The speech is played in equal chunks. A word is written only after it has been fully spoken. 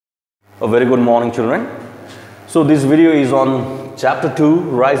A very good morning, children. So this video is on chapter 2,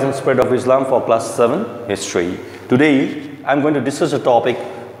 Rise and Spread of Islam for class 7 history. Today I am going to discuss a topic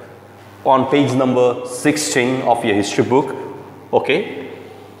on page number 16 of your history book. Okay,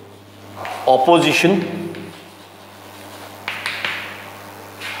 opposition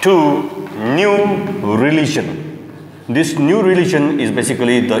to new religion. This new religion is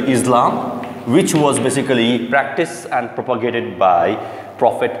basically the Islam, which was basically practiced and propagated by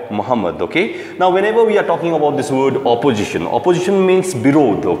Prophet Muhammad. Okay, now whenever we are talking about this word opposition, opposition means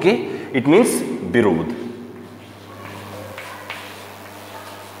birod. Okay, it means birod.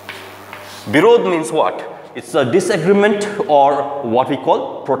 Birod means what? It's a disagreement or what we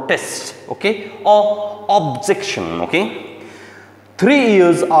call protest, okay, or objection. Okay, 3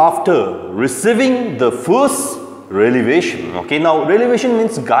 years after receiving the first revelation. Okay, now revelation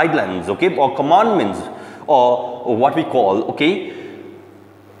means guidelines, okay, or commandments, or what we call, okay,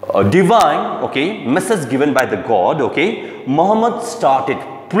 a divine, okay, message given by the God. Okay, Muhammad started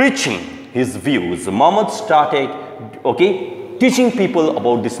preaching his views. Muhammad started, okay, teaching people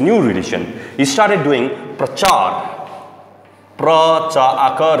about this new religion. He started doing prachar.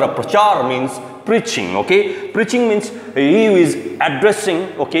 Prachar means preaching. Okay, preaching means he is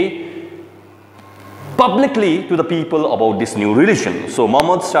addressing, okay, publicly to the people about this new religion. So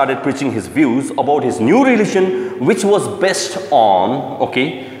Muhammad started preaching his views about his new religion, which was based on,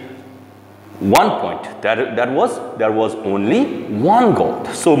 okay, one point, there was only one God.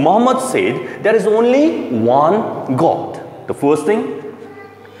 So Muhammad said there is only one God, the first thing,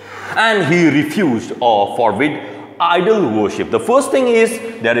 and he refused or forbid idol worship. The first thing is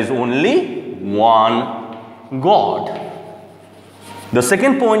there is only one God. The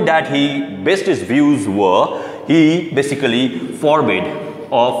second point that he based his views were, he basically forbid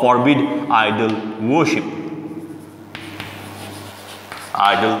idol worship.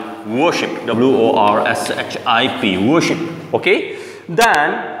 Idol worship, worship, worship. Okay,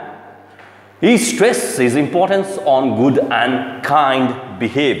 then he stressed his importance on good and kind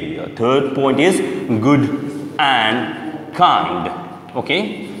behavior. Third point is good and kind.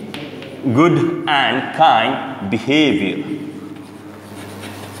 Okay, good and kind behavior.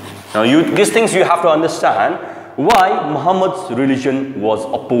 Now these things you have to understand why Muhammad's religion was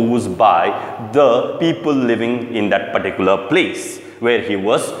opposed by the people living in that particular place where he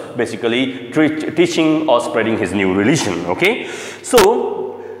was basically teaching or spreading his new religion. Okay,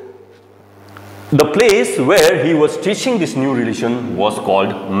 so the place where he was teaching this new religion was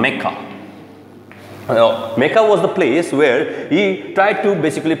called Mecca. Mecca was the place where he tried to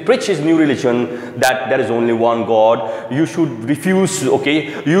basically preach his new religion, that there is only one God. You should refuse,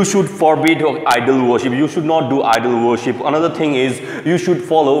 okay, you should forbid idol worship. You should not do idol worship. Another thing is you should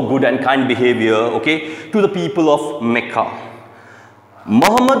follow good and kind behavior, okay, to the people of Mecca.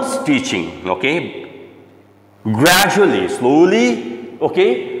 Muhammad's teaching, okay, gradually, slowly,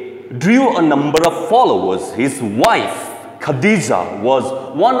 okay, drew a number of followers. His wife Khadija was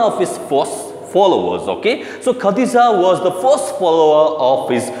one of his first followers. Okay, so Khadija was the first follower of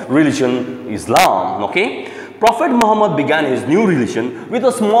his religion, Islam. Okay, Prophet Muhammad began his new religion with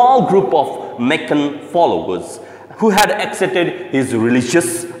a small group of Meccan followers who had accepted his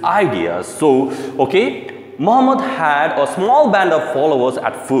religious ideas. So, okay, Muhammad had a small band of followers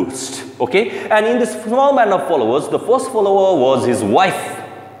at first. Okay, and in this small band of followers, the first follower was his wife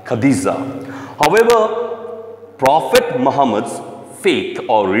Khadija. However, Prophet Muhammad's faith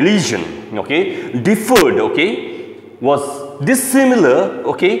or religion, okay, differed, okay, was dissimilar,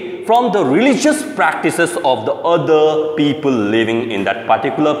 okay, from the religious practices of the other people living in that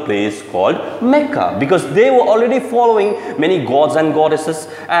particular place called Mecca, because they were already following many gods and goddesses,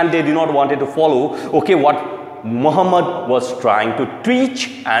 and they did not wanted to follow, okay, what Muhammad was trying to teach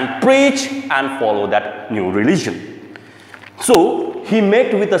and preach and follow that new religion. So he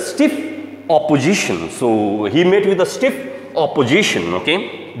met with a stiff opposition.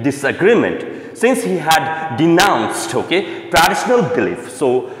 Okay, disagreement, since he had denounced, okay, traditional belief.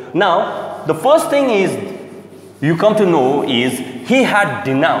 So now the first thing is you come to know is he had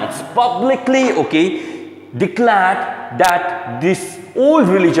denounced publicly, okay, declared that this old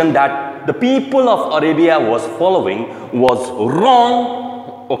religion that the people of Arabia was following was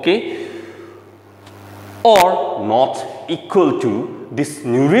wrong, okay, or not equal to this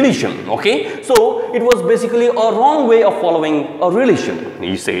new religion. Okay, so it was basically a wrong way of following a religion,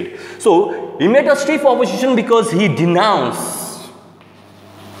 he said. So he met a stiff opposition because he denounced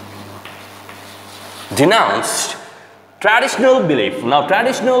traditional belief. Now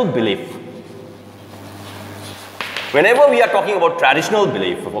traditional belief, whenever we are talking about traditional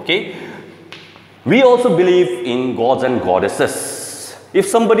belief, okay, we also believe in gods and goddesses. If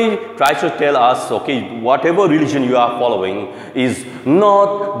somebody tries to tell us, okay, whatever religion you are following is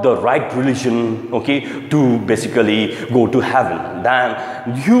not the right religion, okay, to basically go to heaven, then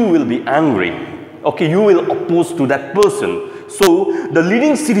you will be angry. Okay, you will oppose to that person. So the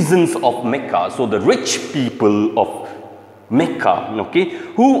leading citizens of Mecca, so the rich people of Mecca, okay,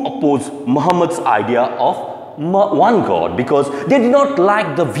 who opposed Muhammad's idea of one God, because they did not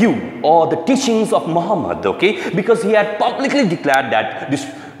like the view or the teachings of Muhammad, okay, because he had publicly declared that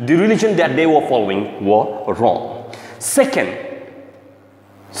the religion that they were following were wrong. Second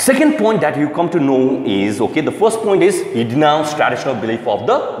point that you come to know is, okay, the first point is he denounced traditional belief of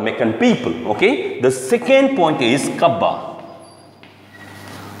the Meccan people, okay. The second point is Kaaba.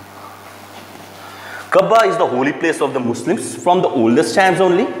 Kaaba is the holy place of the Muslims from the oldest times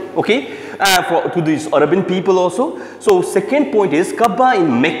only, okay, to these Arabian people also. So second point is Kaaba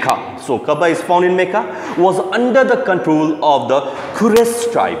in Mecca. So Kaaba is found in Mecca, was under the control of the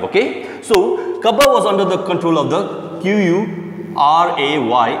Quraysh tribe, okay. So Kaaba was under the control of the Quraysh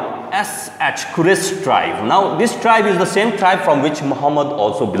Quraysh tribe. Now this tribe is the same tribe from which Muhammad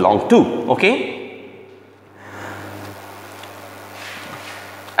also belonged to, okay.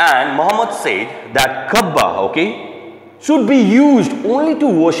 And Muhammad said that Kaaba, okay, should be used only to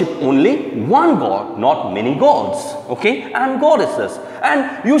worship only one God, not many gods, okay, and goddesses.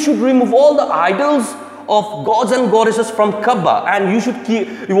 And you should remove all the idols of gods and goddesses from Kaaba, and you should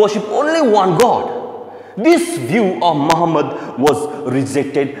worship only one God. This view of Muhammad was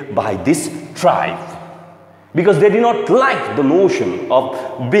rejected by this tribe, because they did not like the notion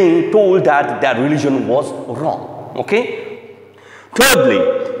of being told that their religion was wrong, okay. Thirdly,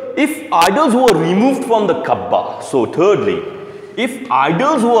 if idols were removed from the Kaaba, so thirdly, if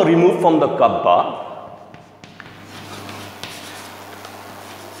idols were removed from the Kaaba,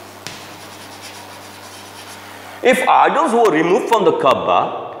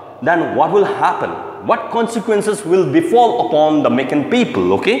 then what will happen? What consequences will befall upon the Meccan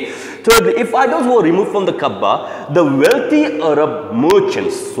people, okay? Thirdly, if idols were removed from the Kaaba, the wealthy Arab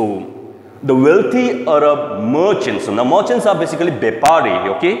merchants, so the wealthy Arab merchants, now merchants are basically Bepari,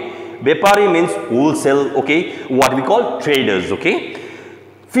 okay? Bepari means wholesale, okay? What we call traders, okay?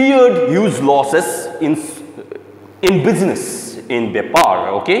 Feared huge losses in business, in Bepar,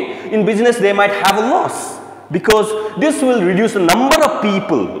 okay? In business they might have a loss, because this will reduce the number of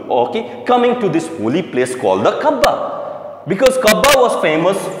people, okay, coming to this holy place called the Kaaba. Because Kaaba was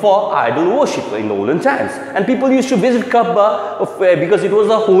famous for idol worship in the olden times, and people used to visit Kaaba because it was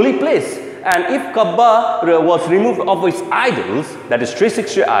a holy place. And if Kaaba was removed of its idols, that is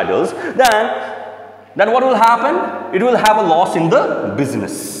 360 idols, then what will happen? It will have a loss in the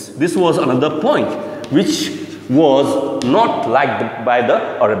business. This was another point which was not liked by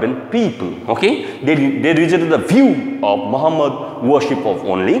the Arabian people, okay. They rejected the view of Muhammad worship of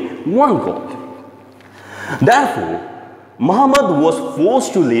only one God. Therefore, Muhammad was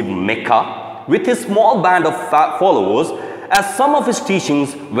forced to leave Mecca with his small band of followers, as some of his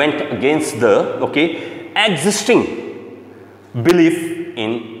teachings went against the, okay, existing belief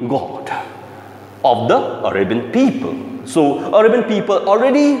in God of the Arabian people. So Arabian people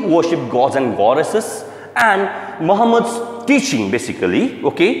already worship gods and goddesses, and Muhammad's teaching basically,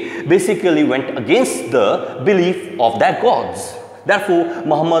 okay, went against the belief of their gods. Therefore,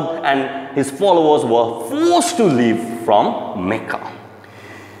 Muhammad and his followers were forced to leave from Mecca.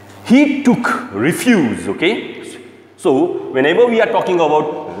 He took refuge, okay. So whenever we are talking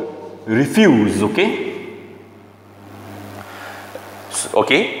about refuge,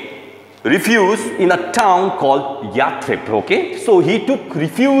 refuge in a town called Yathrib, okay. So he took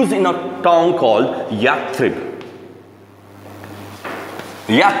refuge in a town called Yathrib,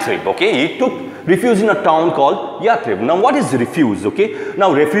 okay. He took refuge in a town called Yathrib. Now what is refuge, okay?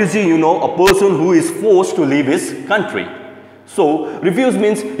 Now refugee, you know, a person who is forced to leave his country. So refuge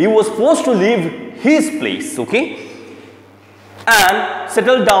means he was forced to leave his place, okay, and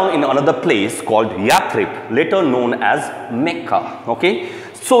settled down in another place called Yathrib, later known as Mecca, okay.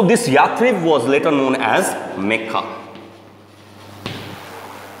 So this Yathrib was later known as Mecca.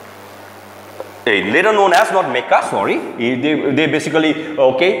 Later known as, not Mecca, sorry. They basically,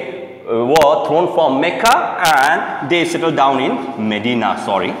 okay, were thrown from Mecca and they settled down in Medina,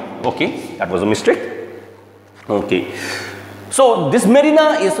 sorry, okay. That was a mistake, okay. So this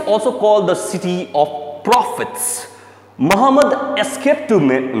Medina is also called the city of prophets. Muhammad escaped to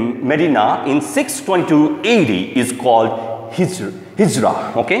Medina in 622 AD, is called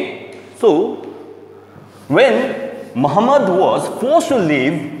Hijrah, okay. So when Muhammad was forced to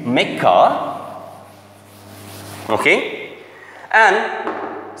leave Mecca, okay,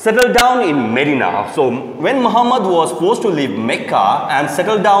 and settled down in Medina. So when Muhammad was forced to leave Mecca and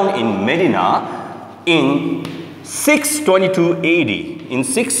settled down in Medina in 622 AD, in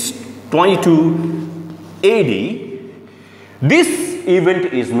 622 AD, this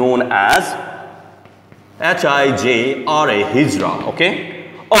event is known as Hijra, Hijra, okay,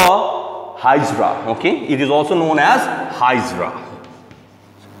 or Hijra, okay. It is also known as Hijra.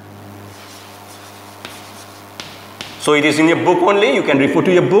 So it is in your book only. You can refer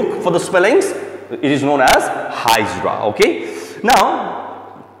to your book for the spellings. It is known as Hijra, okay. Now,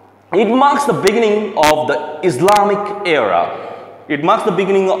 it marks the beginning of the Islamic era. It marks the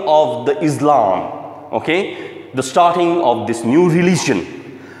beginning of the Islam, okay, the starting of this new religion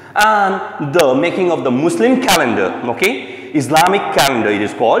and the making of the Muslim calendar, okay, Islamic calendar it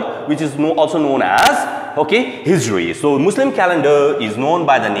is called, which is also known as, okay, Hijri. So Muslim calendar is known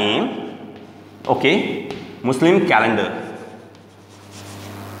by the name, okay, Muslim calendar,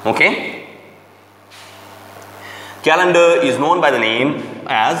 okay, calendar is known by the name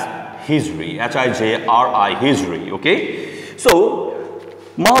as Hijri, Hijri, Hijri, okay. So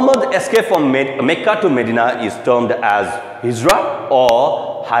Muhammad escape from Mecca to Medina is termed as Hijra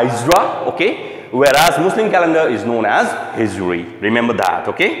or Hijra, okay, whereas Muslim calendar is known as Hijri. Remember that,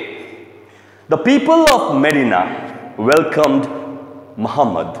 okay. The people of Medina welcomed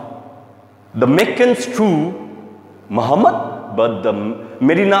Muhammad. The Meccans threw Muhammad, but the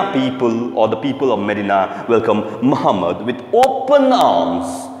Medina people or the people of Medina welcomed Muhammad with open arms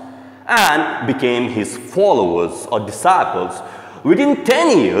and became his followers or disciples. Within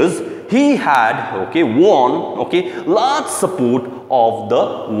 10 years, he had, okay, won, okay, large support of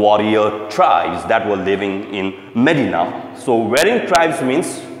the warrior tribes that were living in Medina. So, warring tribes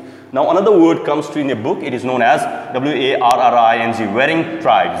means, now another word comes to in the book, it is known as W-A-R-R-I-N-G, warring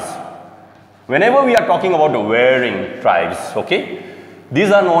tribes. Whenever we are talking about the warring tribes, okay,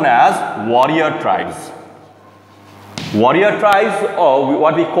 these are known as warrior tribes. Warrior tribes, or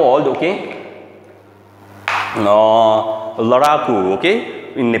what we called, okay, Laraku, okay,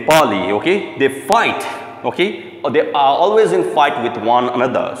 in Nepali, okay, they fight, okay, or they are always in fight with one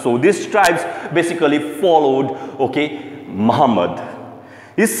another. So these tribes basically followed, okay, Muhammad.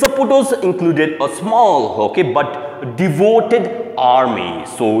 His supporters included a small, okay, but devoted army.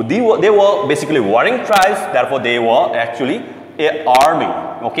 So they were basically warring tribes, therefore they were actually an army,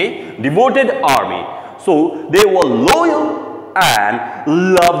 okay, devoted army. So they were loyal and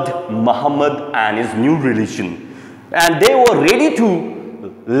loved Muhammad and his new religion. And they were ready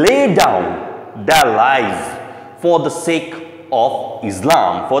to lay down their lives for the sake of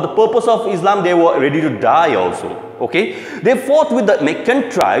Islam. For the purpose of Islam, they were ready to die also. Okay. They fought with the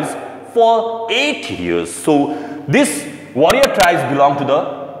Meccan tribes for 8 years. So these warrior tribes belong to the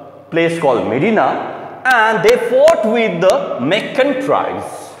place called Medina, and they fought with the Meccan tribes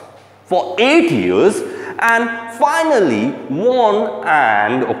for 8 years and finally won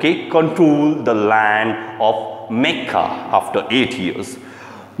and, okay, controlled the land of Mecca after 8 years.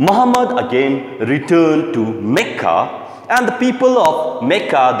 Muhammad again returned to Mecca, and the people of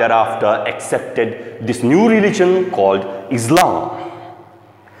Mecca thereafter accepted this new religion called Islam.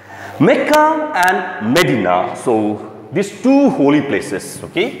 Mecca and Medina, so these two holy places,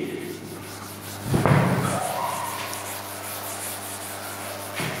 okay.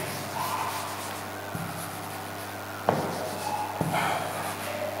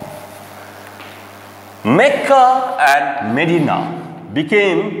 Mecca and Medina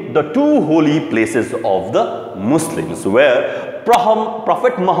became the two holy places of the Muslims, where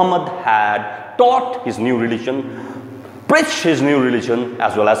Prophet Muhammad had taught his new religion, preached his new religion,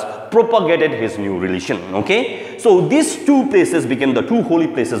 as well as propagated his new religion. Okay, so these two places became the two holy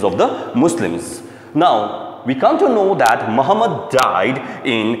places of the Muslims. Now we come to know that Muhammad died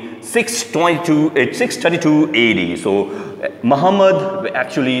in 632 AD. So Muhammad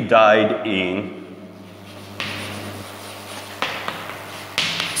actually died in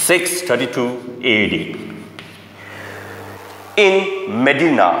 632 AD. In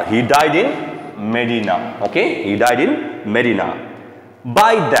Medina, he died in Medina, okay, he died in Medina.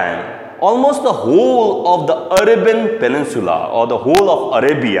 By then, almost the whole of the Arabian Peninsula or the whole of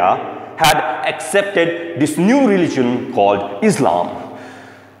Arabia had accepted this new religion called Islam.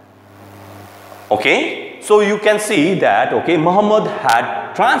 Okay, so you can see that, okay, Muhammad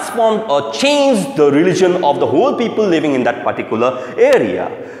had transformed or changed the religion of the whole people living in that particular area.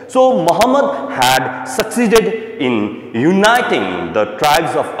 So Muhammad had succeeded in uniting the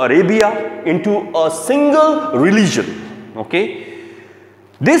tribes of Arabia into a single religion. Okay,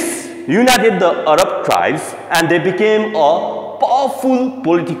 this united the Arab tribes and they became a powerful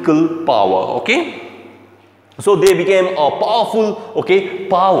political power. Okay, So they became a powerful, okay,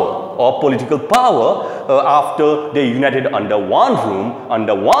 power or political power after they united under one room,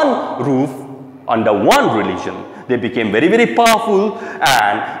 under one roof, under one religion. They became very, very powerful,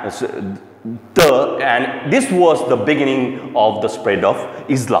 and this was the beginning of the spread of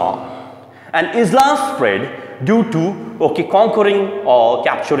Islam. And Islam spread due to, okay, conquering or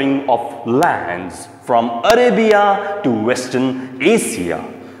capturing of lands from Arabia to Western Asia,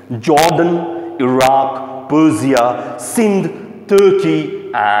 Jordan, Iraq, Persia, Sindh,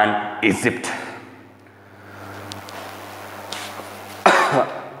 Turkey, and Egypt.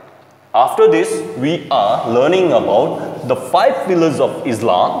 After this, we are learning about the 5 pillars of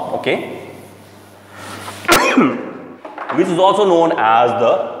Islam, okay, which is also known as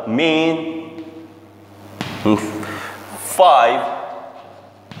the main 5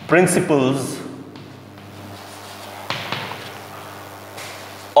 principles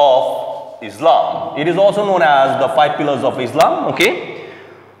of Islam. It is also known as the 5 pillars of Islam, okay.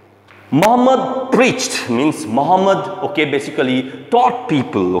 Muhammad preached, means Muhammad, okay, basically taught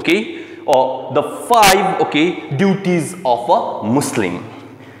people, okay, or the 5, okay, duties of a Muslim.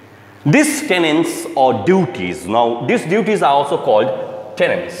 These tenets or duties, now these duties are also called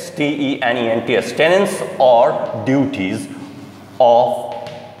tenets, T-E-N-E-N-T-S, tenets or duties of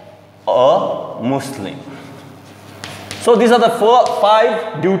a Muslim. So these are the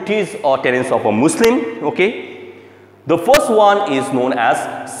 5 duties or tenets of a Muslim, okay. The first one is known as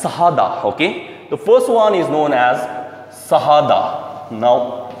Shahada, okay. The first one is known as Shahada.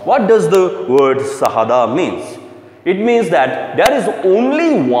 Now, what does the word Shahada means? It means that there is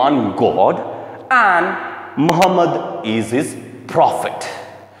only one God and Muhammad is his prophet.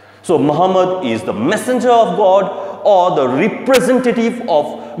 So Muhammad is the messenger of God or the representative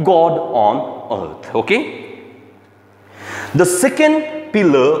of God on earth, okay. The second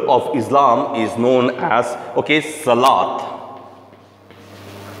pillar of Islam is known as, okay, Salat.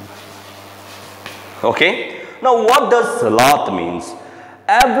 Okay. Now what does Salat means?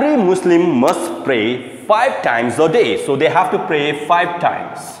 Every Muslim must pray 5 times a day. So they have to pray 5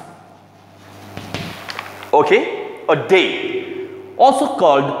 times. Okay, a day. Also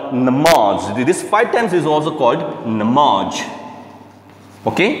called namaz. This 5 times is also called namaz.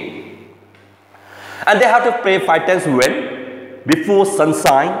 Okay. And they have to pray 5 times when? Before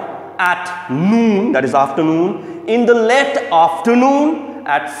sunshine, at noon, that is afternoon, in the late afternoon,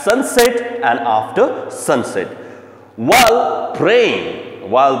 at sunset, and after sunset. While praying,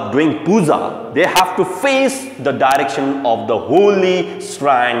 while doing puja, they have to face the direction of the holy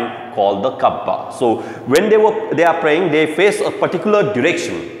shrine called the Kaaba. So when they are praying, they face a particular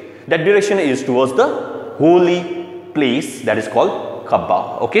direction. That direction is towards the holy place that is called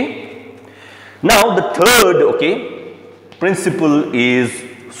Kaaba. Okay. Now the third, okay, principle is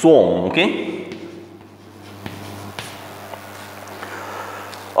Som. Okay.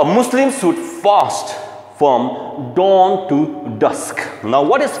 A Muslim should fast from dawn to dusk. Now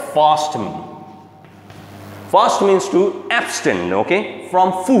what does fast mean? Fast means to abstain, okay,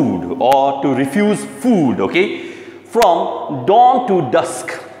 from food or to refuse food, okay, from dawn to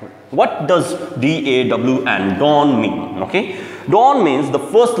dusk. What does D-A-W and dawn mean? Okay, dawn means the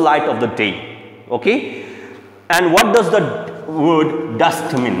first light of the day, okay. And what does the word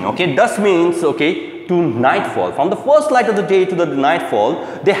dusk mean? Okay, dusk means, okay, to nightfall. From the first light of the day to the nightfall,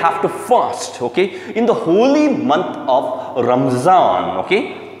 they have to fast, okay, in the holy month of Ramzan,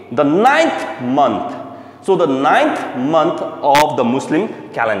 okay, the 9th month. So the 9th month of the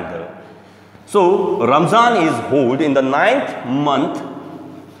Muslim calendar. So Ramzan is held in the 9th month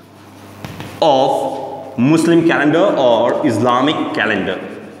of Muslim calendar or Islamic calendar.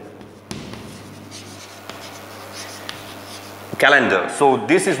 So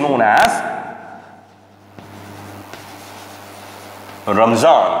this is known as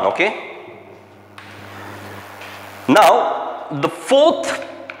Ramzan, okay. Now the 4th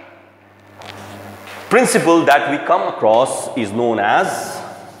principle that we come across is known as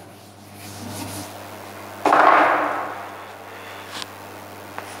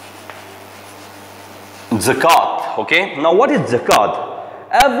Zakat, okay. Now what is Zakat?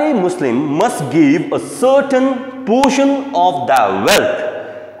 Every Muslim must give a certain portion of their wealth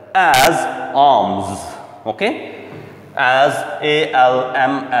as alms, okay, as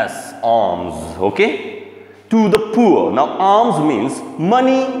A-L-M-S, alms, okay, to the poor. Now alms means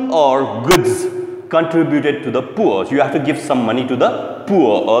money or goods contributed to the poor. So you have to give some money to the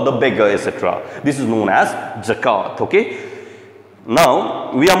poor or the beggar, etc. This is known as Zakat, okay.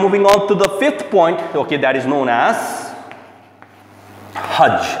 Now we are moving on to the 5th point, okay, that is known as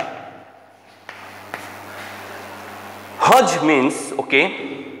Hajj. Hajj means, okay,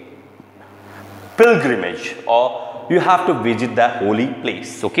 pilgrimage, or you have to visit the holy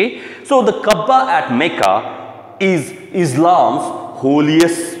place. Okay, so the Kaaba at Mecca is Islam's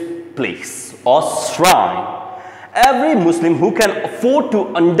holiest place or shrine. Every Muslim who can afford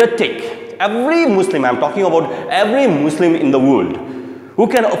to undertake, every Muslim, I'm talking about every Muslim in the world who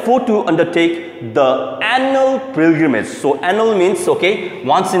can afford to undertake the annual pilgrimage. So annual means, okay,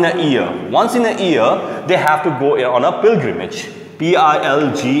 once in a year. Once in a year, they have to go on a pilgrimage.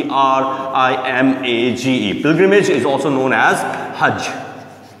 Pilgrimage. Pilgrimage is also known as Hajj.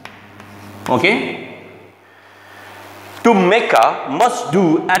 Okay. To Mecca must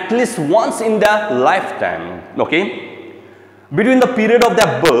do at least once in their lifetime. Okay. Between the period of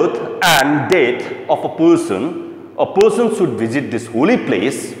their birth and death of a person should visit this holy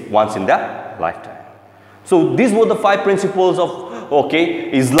place once in their lifetime. So these were the 5 principles of, okay,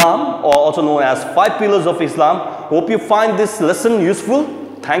 Islam, or also known as 5 pillars of Islam. Hope you find this lesson useful.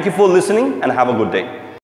 Thank you for listening and have a good day.